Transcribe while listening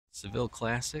Seville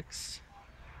Classics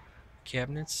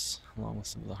cabinets, along with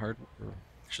some of the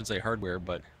hardware,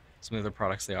 but some of the other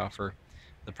products they offer.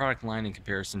 The product line in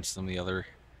comparison to some of the other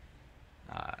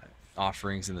uh,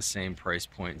 offerings in the same price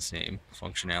point and same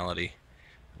functionality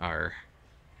are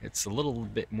it's a little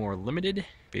bit more limited.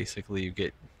 Basically, you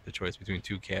get the choice between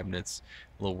two cabinets,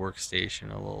 a little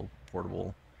workstation, a little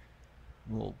portable,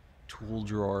 little tool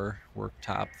drawer,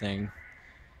 worktop thing,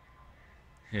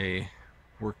 a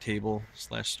work table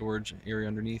 / storage area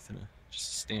underneath, and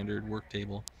just a standard work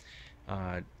table.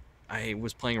 Uh, I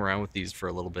was playing around with these for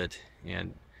a little bit,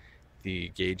 and the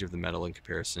gauge of the metal in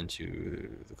comparison to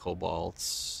the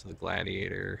Cobalts, the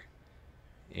Gladiator,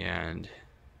 and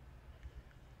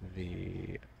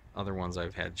the other ones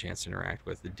I've had a chance to interact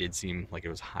with, it did seem like it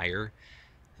was higher.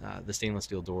 The stainless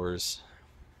steel doors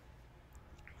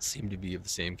seem to be of the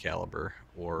same caliber,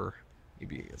 or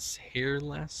maybe a hair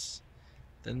less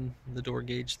than the door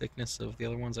gauge thickness of the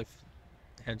other ones I've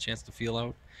had a chance to feel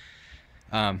out.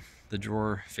 The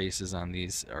drawer faces on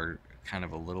these are kind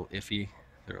of a little iffy.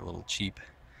 They're a little cheap,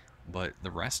 but the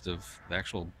rest of the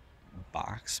actual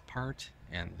box part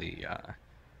and the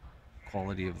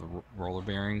quality of the roller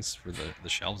bearings for the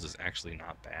shelves is actually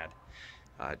not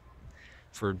bad.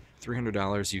 For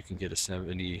 $300, you can get a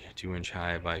 72-inch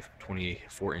high by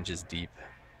 24 inches deep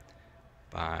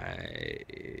by,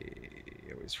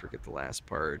 I always forget the last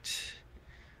part,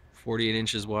 48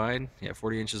 inches wide. Yeah,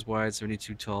 40 inches wide,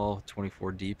 72 tall,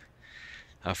 24 deep.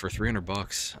 For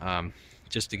 $300,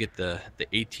 just to get the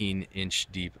 18-inch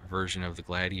deep version of the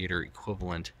Gladiator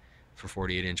equivalent for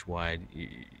 48-inch wide,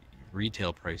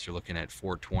 retail price you're looking at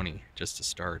 $420 just to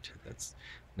start. That's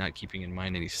not keeping in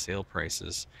mind any sale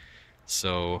prices.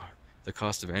 So the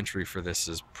cost of entry for this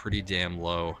is pretty damn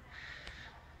low.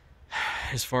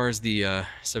 As far as the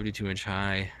 72-inch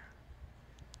high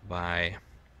by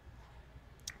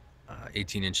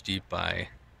 18-inch deep by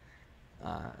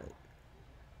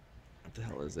what the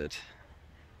hell is it?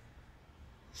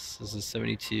 This is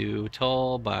 72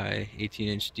 tall by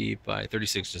 18-inch deep by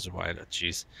 36 inches wide. Oh,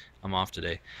 jeez, I'm off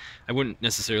today. I wouldn't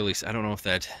necessarily, I don't know if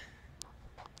that,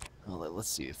 well, let's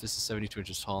see, if this is 72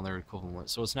 inches tall and they're equivalent,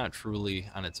 so it's not truly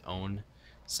on its own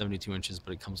 72 inches,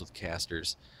 but it comes with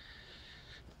casters.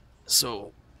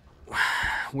 So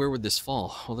where would this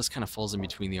fall? Well, this kind of falls in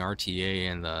between the RTA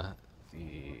and the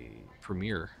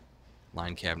Premier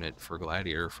line cabinet for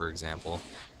Gladiator, for example.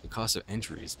 The cost of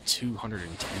entry is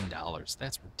 $210.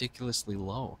 That's ridiculously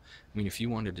low. I mean, if you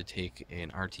wanted to take an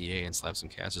RTA and slap some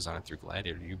casters on it through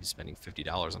Gladiator, you'd be spending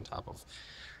 $50 on top of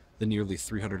the nearly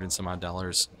 $300 and some odd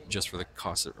dollars just for the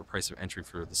cost or price of entry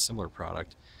for the similar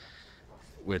product.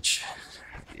 Which,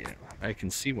 you know, I can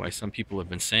see why some people have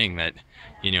been saying that,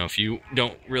 you know, if you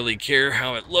don't really care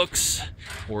how it looks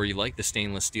or you like the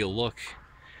stainless steel look,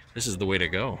 this is the way to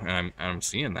go. And I'm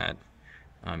seeing that.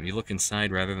 You look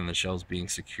inside, rather than the shelves being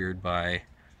secured by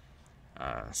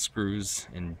screws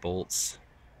and bolts,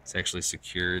 it's actually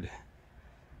secured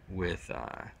with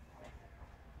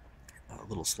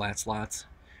little slat slots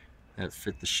that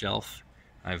fit the shelf.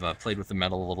 I've played with the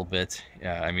metal a little bit.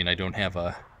 I mean, I don't have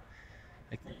my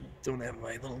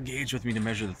little gauge with me to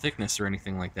measure the thickness or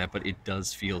anything like that, but it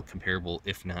does feel comparable,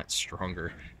 if not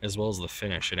stronger, as well as the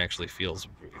finish. It actually feels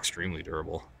extremely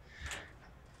durable.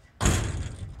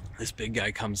 This big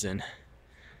guy comes in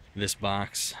this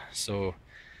box, so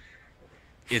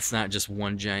it's not just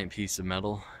one giant piece of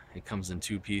metal. It comes in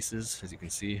two pieces, as you can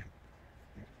see.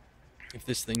 If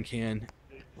this thing can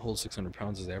hold 600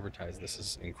 pounds as advertised, this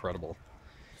is incredible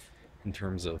in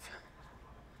terms of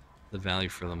the value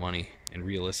for the money. And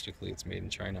realistically, it's made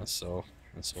in China, and so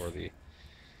are the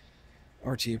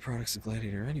RTA products of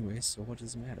Gladiator anyway, so what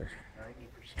does it matter? 90%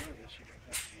 of this you don't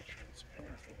have to be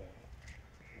transparent about.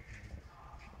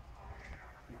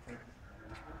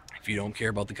 If you don't care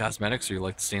about the cosmetics or you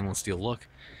like the stainless steel look,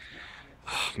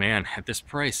 oh, man, at this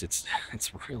price, it's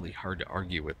really hard to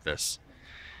argue with this.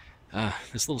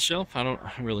 This little shelf, I don't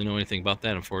really know anything about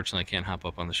that. Unfortunately, I can't hop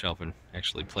up on the shelf and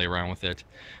actually play around with it.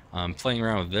 Playing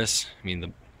around with this, I mean,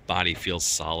 the body feels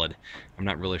solid. I'm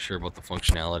not really sure about the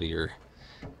functionality or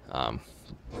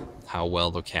how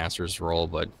well the casters roll,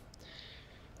 but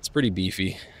it's pretty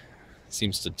beefy.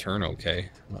 Seems to turn okay.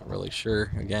 I'm not really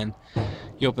sure. Again,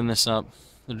 you open this up,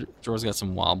 the drawer's got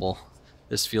some wobble.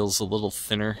 This feels a little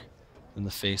thinner than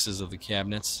the faces of the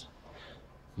cabinets,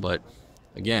 but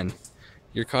again,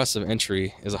 your cost of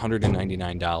entry is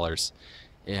 $199,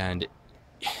 and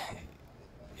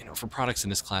you know, for products in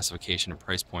this classification and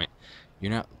price point,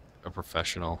 you're not a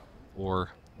professional,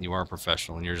 or you are a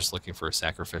professional and you're just looking for a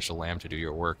sacrificial lamb to do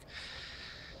your work.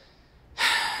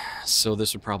 So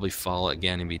this would probably fall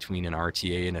again in between an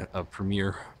RTA and a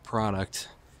Premier product,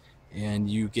 and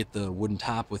you get the wooden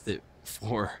top with it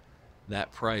for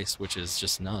that price, which is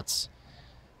just nuts.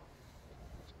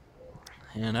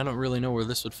 And I don't really know where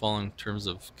this would fall in terms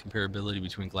of comparability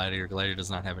between Gladiator. Gladiator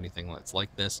does not have anything that's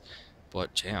like this,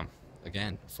 but damn,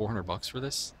 again, 400 bucks for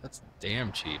this? That's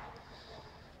damn cheap.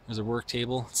 There's a work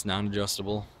table. It's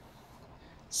non-adjustable,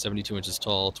 72 inches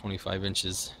tall, 25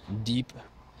 inches deep,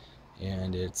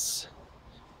 and it's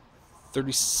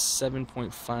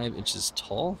 37.5 inches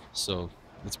tall, so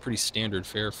it's pretty standard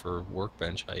fare for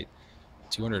workbench height.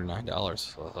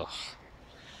 $209. Ugh.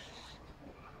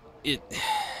 It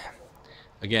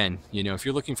again, you know, if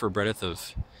you're looking for a breadth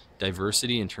of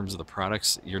diversity in terms of the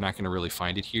products, you're not going to really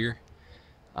find it here.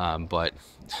 But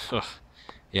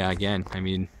yeah, again, I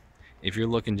mean, if you're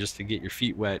looking just to get your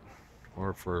feet wet,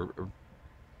 or for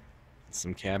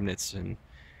some cabinets and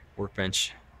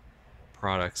workbench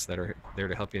products that are there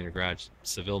to help you in your garage,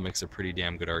 Seville makes a pretty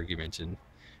damn good argument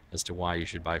as to why you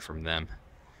should buy from them.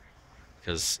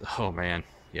 Because, oh man,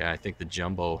 yeah, I think the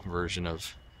jumbo version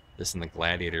of this and the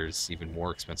Gladiator is even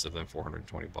more expensive than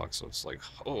 420 bucks. So it's like,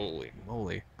 holy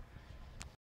moly.